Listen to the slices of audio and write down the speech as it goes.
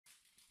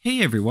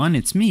Hey everyone,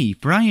 it's me,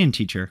 Bryan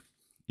teacher.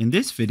 In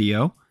this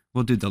video,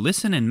 we'll do the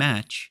listen and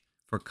match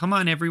for Come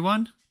On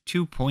Everyone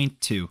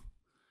 2.2.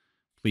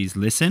 Please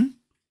listen,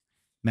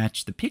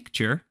 match the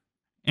picture,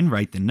 and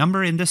write the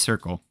number in the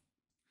circle.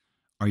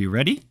 Are you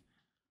ready?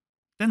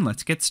 Then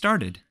let's get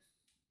started.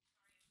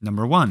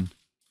 Number 1.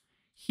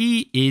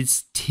 He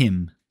is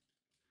Tim.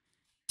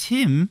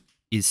 Tim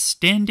is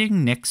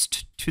standing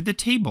next to the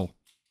table.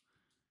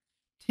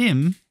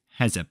 Tim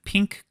has a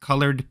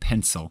pink-colored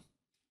pencil.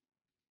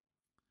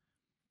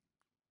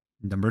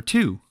 Number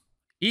 2.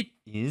 It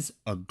is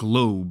a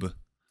globe.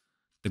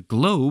 The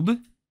globe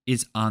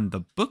is on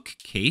the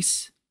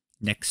bookcase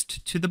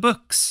next to the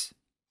books.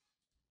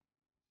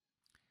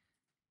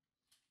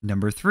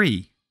 Number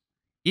 3.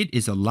 It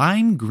is a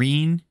lime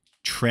green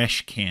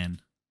trash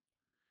can.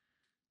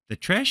 The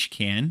trash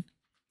can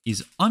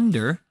is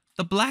under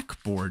the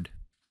blackboard.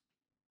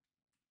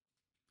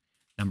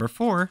 Number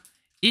 4.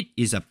 It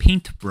is a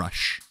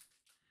paintbrush.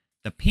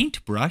 The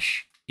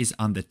paintbrush is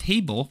on the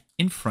table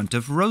in front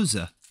of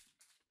Rosa.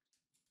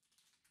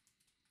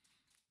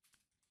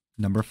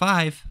 Number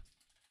 5.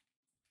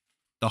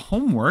 The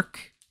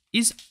homework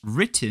is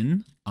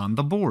written on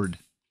the board.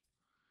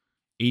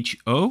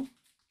 Homework.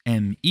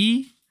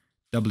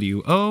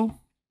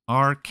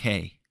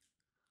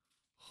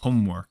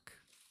 Homework.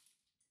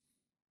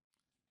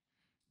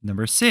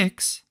 Number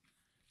 6.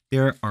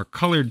 There are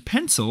colored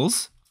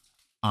pencils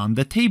on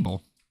the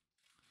table.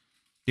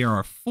 There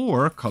are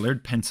 4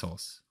 colored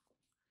pencils.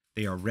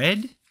 They are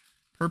red,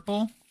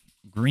 purple,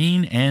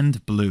 green,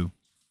 and blue.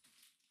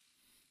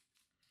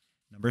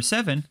 Number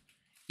 7,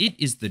 it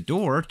is the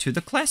door to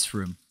the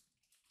classroom.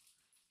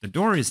 The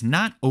door is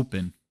not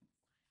open.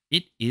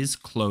 It is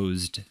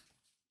closed.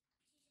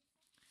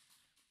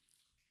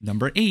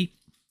 Number 8,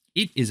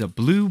 it is a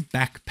blue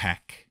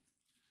backpack.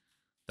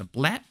 The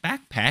black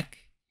backpack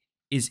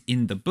is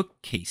in the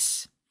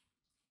bookcase.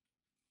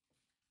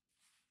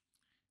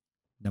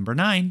 Number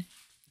 9,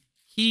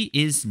 he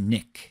is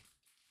Nick.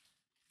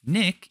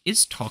 Nick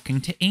is talking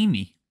to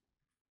Amy.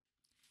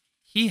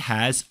 He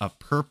has a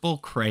purple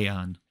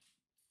crayon.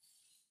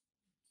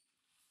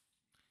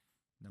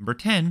 Number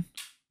 10,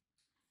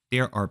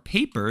 there are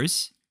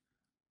papers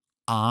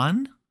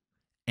on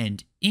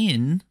and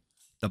in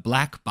the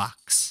black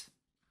box.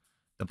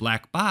 The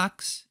black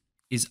box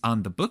is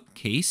on the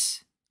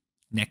bookcase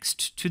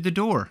next to the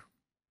door.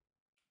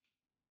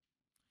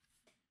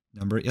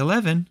 Number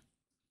 11,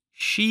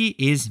 she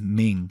is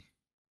Ming.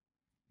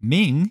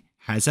 Ming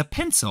has a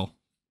pencil.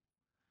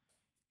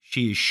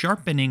 She is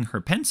sharpening her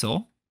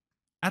pencil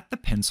at the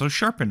pencil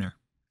sharpener.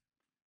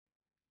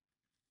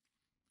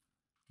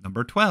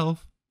 Number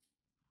 12,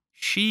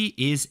 she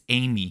is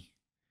Amy.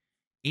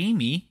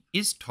 Amy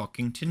is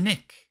talking to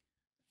Nick.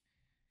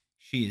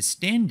 She is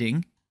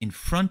standing in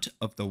front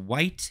of the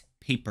white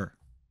paper.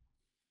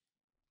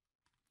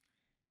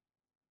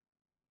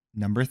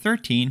 Number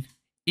 13,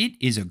 it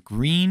is a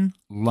green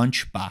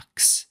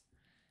lunchbox.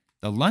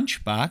 The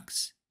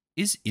lunchbox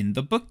is in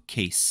the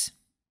bookcase.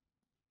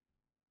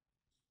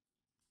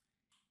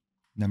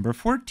 Number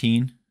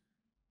 14,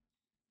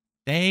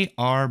 they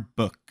are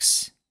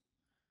books.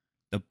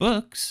 The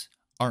books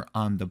are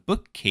on the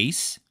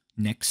bookcase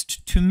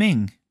next to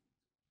Ming.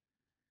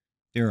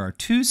 There are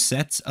 2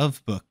 sets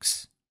of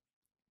books.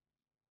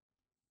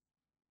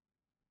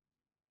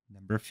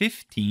 Number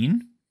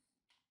 15,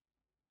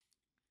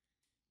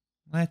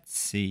 let's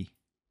see.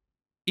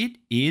 It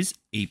is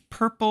a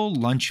purple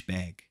lunch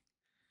bag.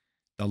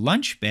 The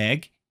lunch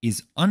bag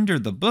is under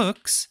the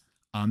books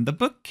on the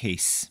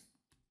bookcase.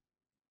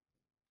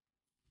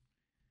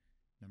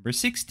 Number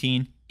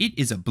 16, it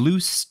is a blue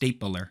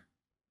stapler.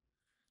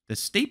 The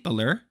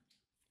stapler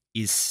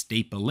is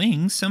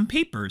stapling some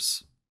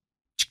papers.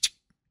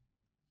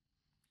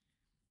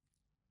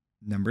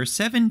 Number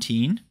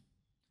 17,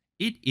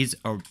 it is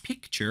a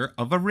picture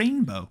of a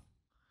rainbow.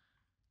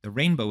 The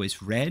rainbow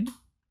is red,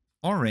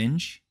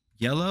 orange,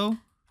 yellow,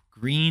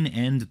 green,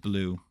 and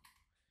blue.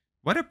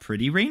 What a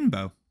pretty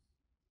rainbow.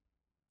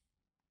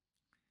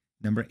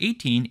 Number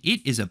 18,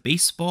 it is a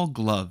baseball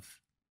glove.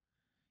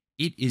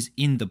 It is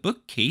in the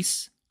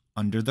bookcase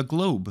under the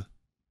globe.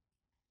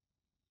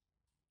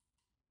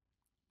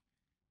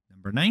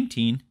 Number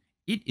 19,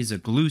 it is a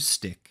glue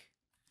stick.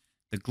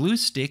 The glue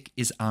stick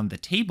is on the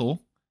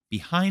table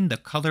behind the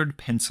colored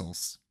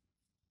pencils.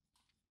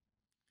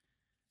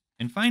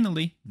 And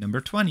finally, number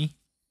 20,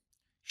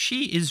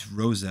 she is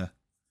Rosa.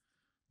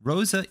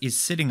 Rosa is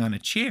sitting on a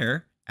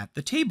chair at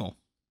the table.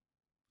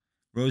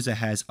 Rosa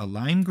has a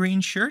lime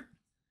green shirt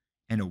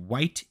and a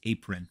white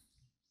apron.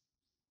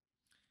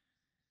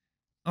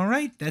 All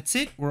right, that's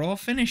it. We're all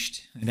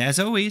finished. And as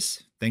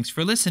always, thanks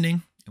for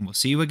listening, and we'll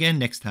see you again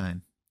next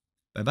time.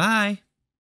 Bye-bye.